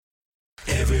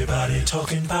Everybody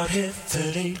talking about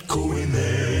heaven ain't going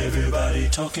there. Everybody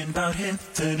talking about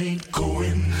heaven ain't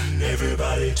going.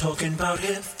 Everybody talking about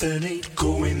heaven ain't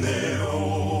going there.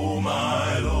 Oh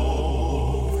my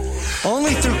Lord.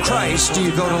 Only through Christ do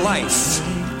you go to life.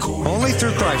 Only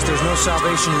through Christ. There's no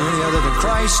salvation in any other than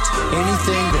Christ.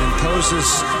 Anything that imposes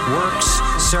works,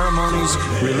 ceremonies,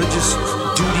 religious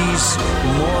duties,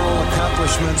 moral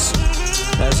accomplishments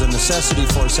as a necessity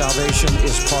for salvation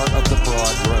is part of the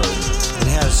broad road. It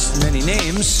has many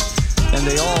names, and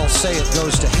they all say it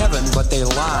goes to heaven, but they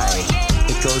lie.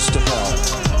 It goes to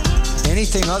hell.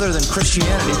 Anything other than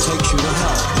Christianity takes you to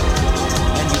hell.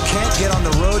 And you can't get on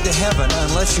the road to heaven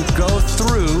unless you go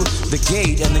through the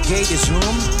gate. And the gate is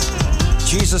whom?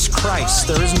 Jesus Christ.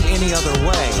 There isn't any other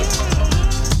way.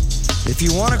 If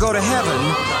you want to go to heaven,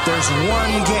 there's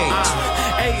one gate.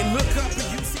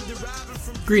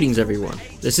 Greetings, everyone.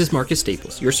 This is Marcus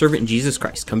Staples, your servant in Jesus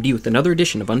Christ, come to you with another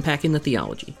edition of Unpacking the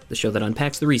Theology, the show that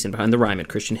unpacks the reason behind the rhyme in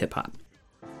Christian hip-hop.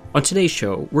 On today's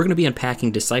show, we're going to be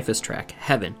unpacking Decipher's track,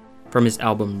 Heaven, from his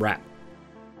album Rap.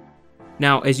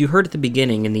 Now, as you heard at the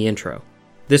beginning in the intro,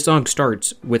 this song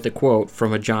starts with a quote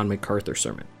from a John MacArthur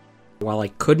sermon. While I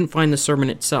couldn't find the sermon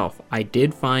itself, I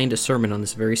did find a sermon on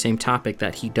this very same topic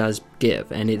that he does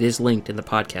give, and it is linked in the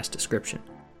podcast description.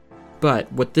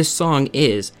 But what this song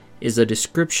is a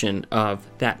description of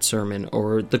that sermon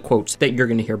or the quotes that you're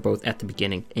going to hear both at the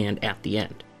beginning and at the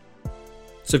end.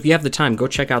 So if you have the time, go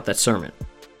check out that sermon.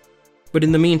 But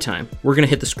in the meantime, we're going to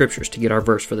hit the scriptures to get our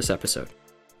verse for this episode.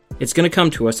 It's going to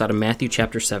come to us out of Matthew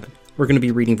chapter 7. We're going to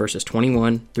be reading verses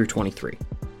 21 through 23.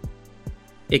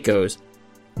 It goes,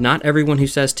 "Not everyone who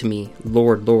says to me,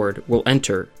 'Lord, Lord,' will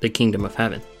enter the kingdom of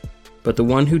heaven, but the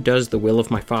one who does the will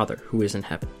of my Father who is in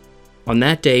heaven. On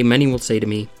that day many will say to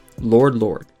me, 'Lord,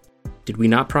 Lord, did we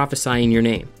not prophesy in your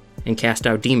name, and cast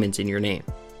out demons in your name,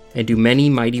 and do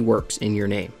many mighty works in your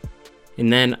name?'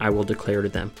 And then I will declare to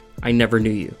them, 'I never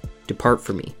knew you. Depart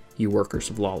from me, you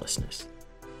workers of lawlessness.'"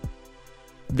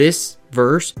 This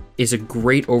verse is a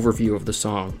great overview of the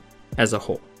song as a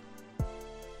whole.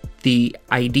 The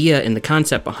idea and the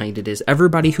concept behind it is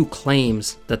everybody who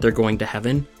claims that they're going to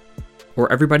heaven,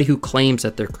 or everybody who claims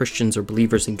that they're Christians or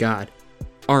believers in God,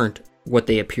 aren't what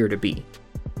they appear to be.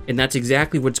 And that's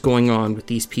exactly what's going on with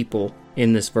these people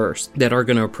in this verse that are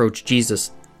going to approach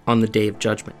Jesus on the day of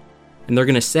judgment. And they're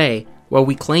going to say, well,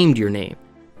 we claimed your name,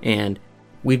 and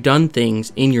we've done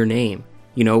things in your name.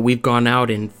 You know, we've gone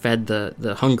out and fed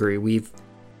the hungry, we've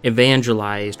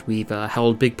evangelized, we've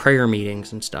held big prayer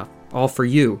meetings and stuff, all for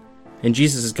you. And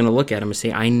Jesus is going to look at him and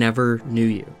say, I never knew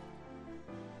you.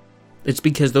 It's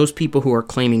because those people who are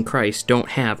claiming Christ don't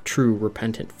have true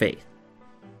repentant faith.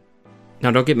 Now,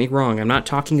 don't get me wrong, I'm not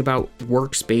talking about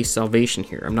works-based salvation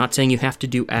here. I'm not saying you have to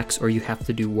do X or you have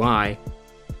to do Y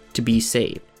to be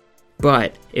saved.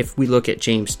 But if we look at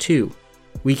James 2,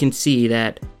 we can see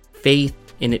that faith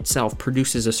in itself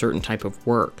produces a certain type of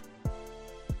work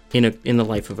in the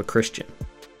life of a Christian.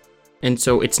 And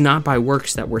so it's not by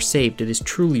works that we're saved, it is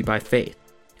truly by faith.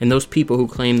 And those people who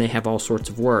claim they have all sorts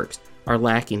of works are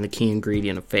lacking the key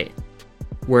ingredient of faith.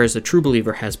 Whereas a true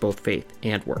believer has both faith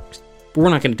and works. But we're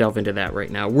not going to delve into that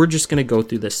right now. We're just going to go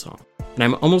through this song. And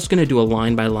I'm almost going to do a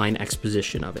line-by-line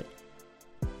exposition of it.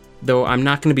 Though I'm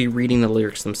not going to be reading the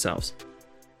lyrics themselves.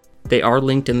 They are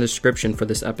linked in the description for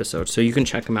this episode, so you can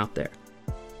check them out there.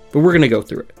 But we're going to go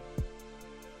through it.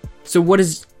 So what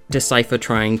is Decipher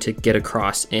trying to get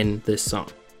across in this song?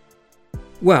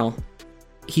 Well,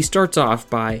 he starts off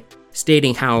by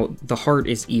stating how the heart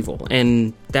is evil,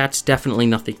 and that's definitely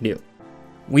nothing new.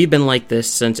 We've been like this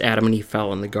since Adam and Eve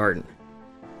fell in the garden.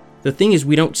 The thing is,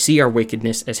 we don't see our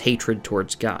wickedness as hatred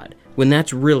towards God, when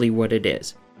that's really what it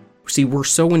is. See, we're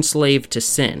so enslaved to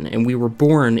sin, and we were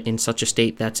born in such a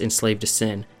state that's enslaved to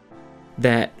sin,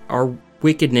 that our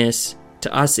wickedness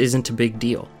to us isn't a big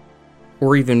deal.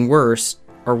 Or even worse,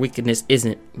 our wickedness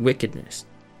isn't wickedness.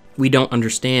 We don't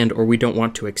understand or we don't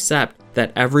want to accept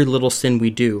that every little sin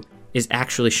we do is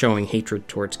actually showing hatred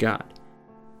towards God.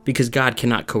 Because God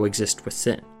cannot coexist with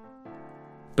sin.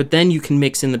 But then you can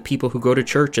mix in the people who go to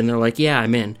church and they're like, yeah,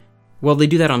 I'm in. Well, they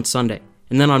do that on Sunday.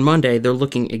 And then on Monday, they're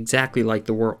looking exactly like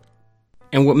the world.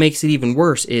 And what makes it even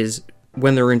worse is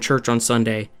when they're in church on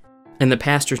Sunday and the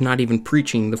pastor's not even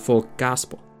preaching the full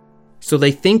gospel. So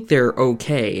they think they're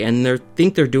okay and they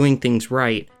think they're doing things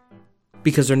right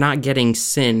because they're not getting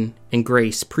sin and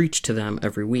grace preached to them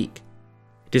every week.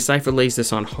 Decipher lays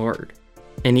this on hard,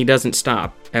 and he doesn't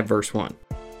stop at verse 1.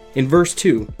 In verse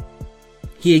 2,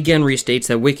 he again restates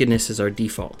that wickedness is our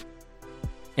default.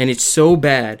 And it's so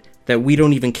bad that we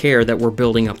don't even care that we're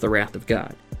building up the wrath of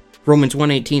God. Romans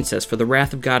 1:18 says, "For the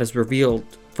wrath of God is revealed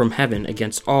from heaven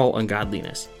against all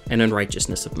ungodliness and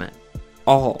unrighteousness of men."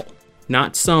 All.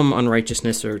 Not some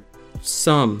unrighteousness or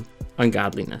some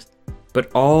ungodliness, but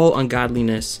all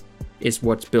ungodliness is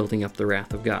what's building up the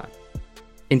wrath of God.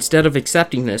 Instead of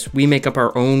accepting this, we make up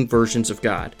our own versions of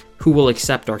God who will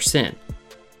accept our sin.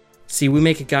 See, we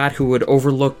make a God who would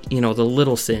overlook, the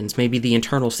little sins, maybe the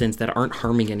internal sins that aren't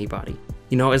harming anybody.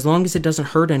 As long as it doesn't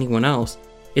hurt anyone else,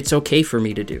 it's okay for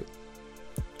me to do.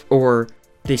 Or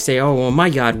they say, oh, well, my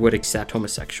God would accept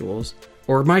homosexuals.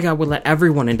 Or my God would let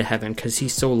everyone into heaven because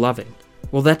he's so loving.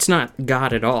 Well, that's not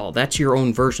God at all. That's your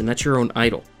own version. That's your own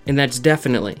idol. And that's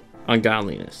definitely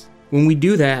ungodliness. When we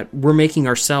do that, we're making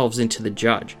ourselves into the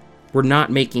judge. We're not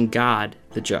making God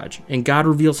the judge. And God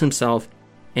reveals himself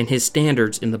and his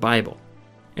standards in the Bible.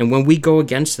 And when we go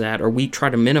against that, or we try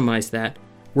to minimize that,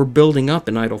 we're building up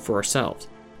an idol for ourselves.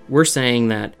 We're saying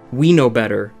that we know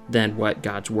better than what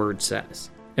God's word says.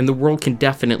 And the world can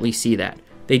definitely see that.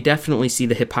 They definitely see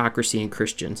the hypocrisy in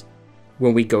Christians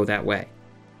when we go that way.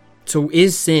 So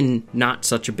is sin not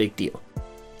such a big deal?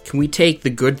 Can we take the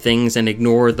good things and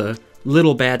ignore the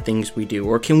little bad things we do?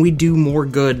 Or can we do more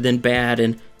good than bad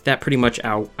and that pretty much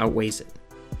outweighs it?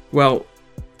 Well,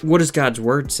 what does God's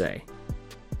word say?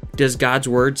 Does God's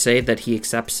word say that he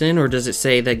accepts sin, or does it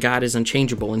say that God is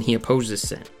unchangeable and he opposes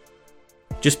sin?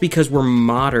 Just because we're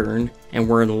modern and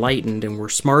we're enlightened and we're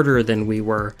smarter than we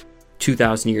were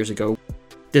 2,000 years ago,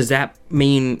 does that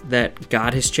mean that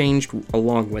God has changed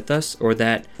along with us, or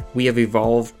that we have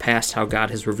evolved past how God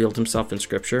has revealed himself in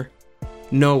Scripture?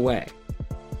 No way.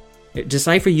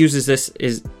 Decipher uses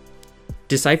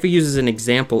an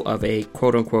example of a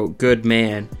quote-unquote good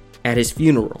man at his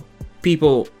funeral.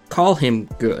 People call him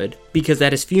good because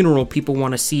at his funeral people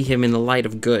want to see him in the light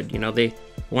of good. They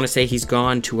want to say he's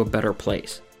gone to a better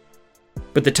place.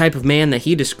 But the type of man that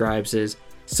he describes is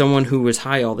someone who was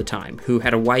high all the time, who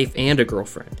had a wife and a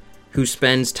girlfriend, who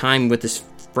spends time with his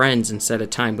friends instead of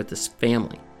time with his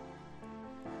family.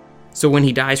 So when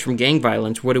he dies from gang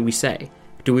violence, what do we say?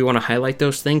 Do we want to highlight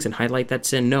those things and highlight that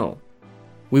sin? No.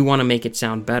 We want to make it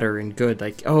sound better and good,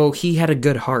 like, oh, he had a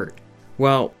good heart.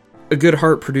 Well, a good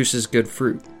heart produces good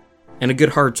fruit, and a good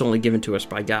heart's only given to us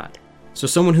by God. So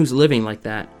someone who's living like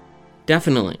that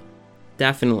definitely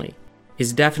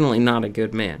is not a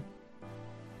good man.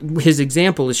 His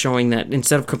example is showing that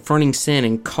instead of confronting sin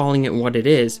and calling it what it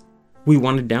is, we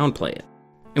want to downplay it.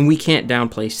 And we can't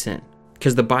downplay sin,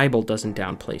 because the Bible doesn't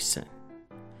downplay sin.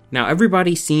 Now,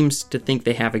 everybody seems to think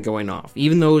they have it going off.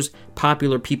 Even those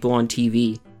popular people on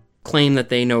TV claim that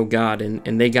they know God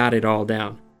and they got it all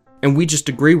down. And we just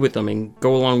agree with them and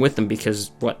go along with them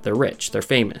because, they're rich, they're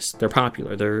famous, they're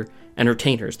popular, they're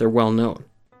entertainers, they're well known.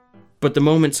 But the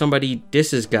moment somebody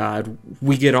disses God,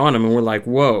 we get on them and we're like,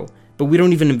 whoa. But we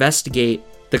don't even investigate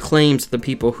the claims of the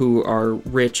people who are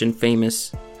rich and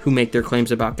famous who make their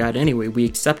claims about God anyway. We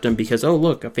accept them because, oh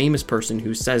look, a famous person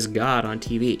who says God on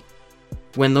TV.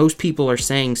 When those people are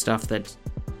saying stuff that's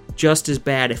just as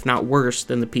bad, if not worse,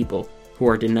 than the people who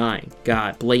are denying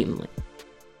God blatantly.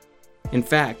 In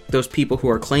fact, those people who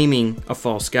are claiming a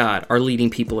false God are leading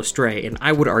people astray, and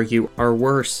I would argue are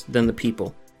worse than the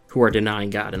people who are denying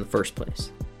God in the first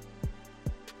place.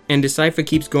 And Decipher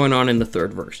keeps going on in the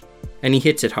third verse, and he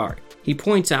hits it hard. He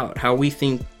points out how we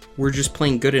think we're just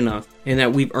plain good enough and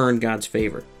that we've earned God's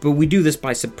favor. But we do this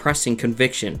by suppressing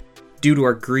conviction due to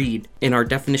our greed, and our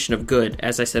definition of good,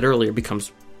 as I said earlier,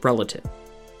 becomes relative.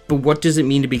 But what does it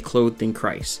mean to be clothed in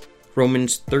Christ?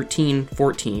 Romans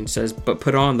 13:14 says, "But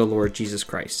put on the Lord Jesus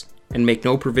Christ, and make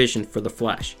no provision for the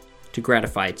flesh to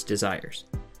gratify its desires."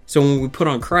 So when we put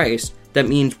on Christ, that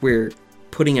means we're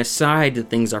putting aside the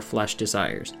things our flesh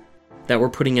desires. That we're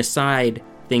putting aside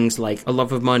things like a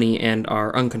love of money and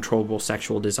our uncontrollable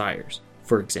sexual desires,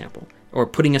 for example. Or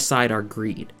putting aside our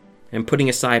greed and putting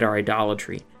aside our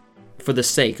idolatry for the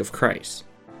sake of Christ.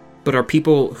 But are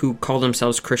people who call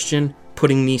themselves Christian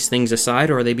putting these things aside,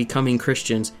 or are they becoming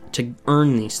Christians to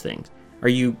earn these things? Are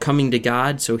you coming to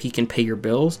God so he can pay your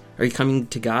bills? Are you coming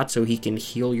to God so he can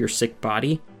heal your sick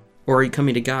body? Or are you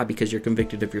coming to God because you're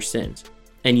convicted of your sins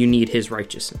and you need his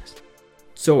righteousness?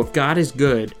 So if God is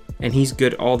good and he's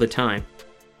good all the time,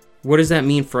 what does that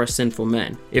mean for us sinful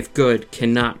men if good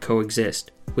cannot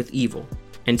coexist with evil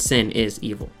and sin is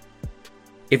evil?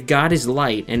 If God is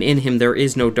light and in him there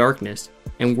is no darkness,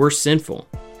 and we're sinful,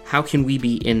 how can we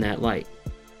be in that light?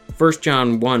 1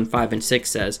 John 1:5-6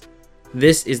 says,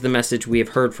 "This is the message we have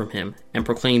heard from him and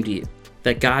proclaimed to you,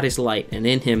 that God is light and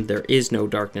in him there is no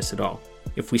darkness at all.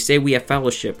 If we say we have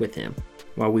fellowship with him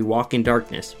while we walk in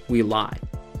darkness, we lie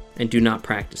and do not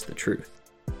practice the truth."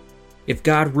 If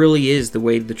God really is the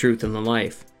way, the truth, and the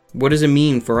life, What does it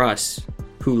mean for us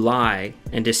who lie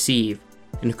and deceive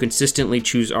and who consistently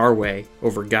choose our way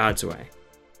over God's way?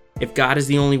 If God is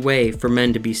the only way for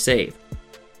men to be saved,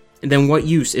 then what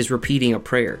use is repeating a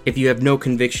prayer if you have no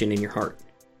conviction in your heart,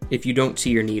 if you don't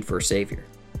see your need for a Savior?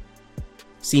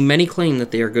 See, many claim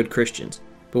that they are good Christians,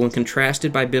 but when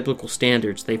contrasted by biblical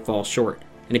standards, they fall short,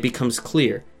 and it becomes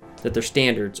clear that their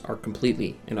standards are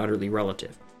completely and utterly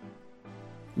relative.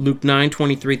 Luke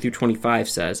 9:23-25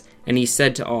 says, "And he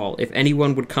said to all, If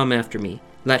anyone would come after me,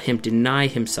 let him deny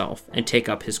himself and take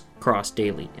up his cross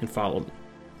daily and follow me.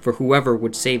 For whoever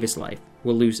would save his life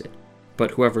will lose it,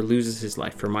 but whoever loses his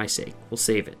life for my sake will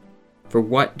save it. For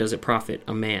what does it profit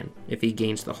a man if he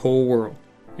gains the whole world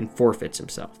and forfeits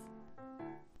himself?"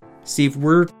 See, if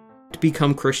we're to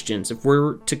become Christians, if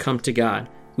we're to come to God,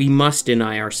 we must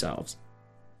deny ourselves,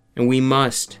 and we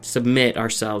must submit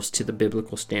ourselves to the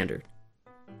biblical standard.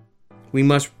 We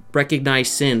must recognize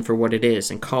sin for what it is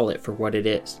and call it for what it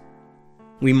is.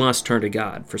 We must turn to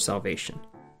God for salvation.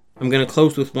 I'm going to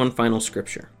close with one final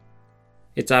scripture.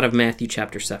 It's out of Matthew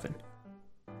chapter 7.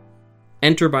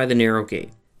 "Enter by the narrow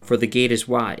gate, for the gate is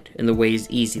wide, and the way is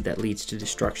easy that leads to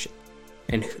destruction,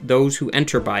 and those who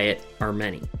enter by it are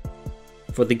many.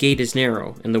 For the gate is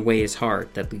narrow, and the way is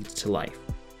hard that leads to life,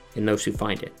 and those who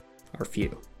find it are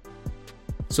few."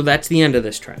 So that's the end of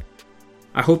this track.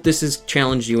 I hope this has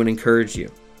challenged you and encouraged you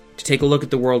to take a look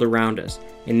at the world around us,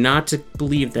 and not to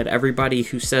believe that everybody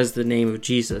who says the name of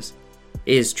Jesus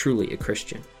is truly a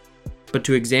Christian, but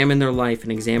to examine their life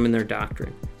and examine their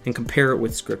doctrine, and compare it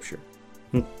with Scripture.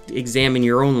 And examine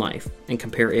your own life and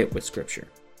compare it with Scripture.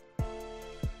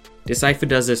 Decipher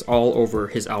does this all over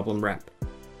his album Rep.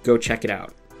 Go check it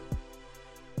out.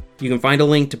 You can find a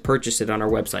link to purchase it on our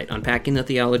website,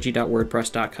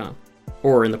 unpackingthetheology.wordpress.com,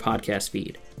 or in the podcast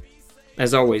feed.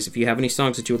 As always, if you have any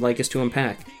songs that you would like us to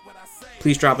unpack,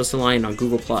 please drop us a line on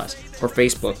Google Plus or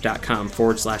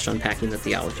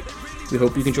Facebook.com/unpackingthetheology. We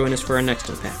hope you can join us for our next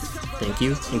unpack. Thank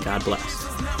you, and God bless.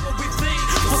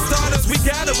 We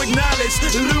gotta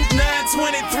acknowledge Luke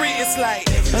 9:23. It's like,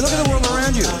 now look at the world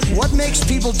around you. What makes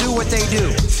people do what they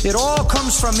do? It all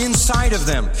comes from inside of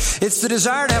them. It's the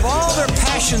desire to have all their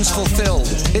passions fulfilled.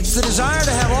 It's the desire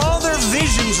to have all their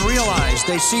visions realized.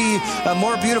 They see a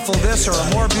more beautiful this or a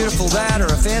more beautiful that or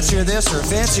a fancier this or a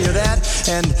fancier that,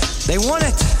 and they want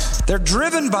it. They're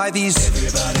driven by these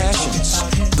passions.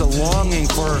 The longing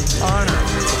for honor,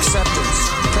 acceptance,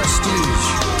 prestige,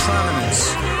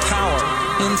 prominence, power,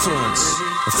 influence,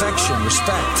 affection,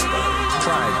 respect,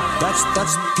 pride.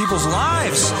 That's people's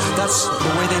lives. That's the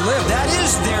way they live. That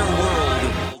is their world.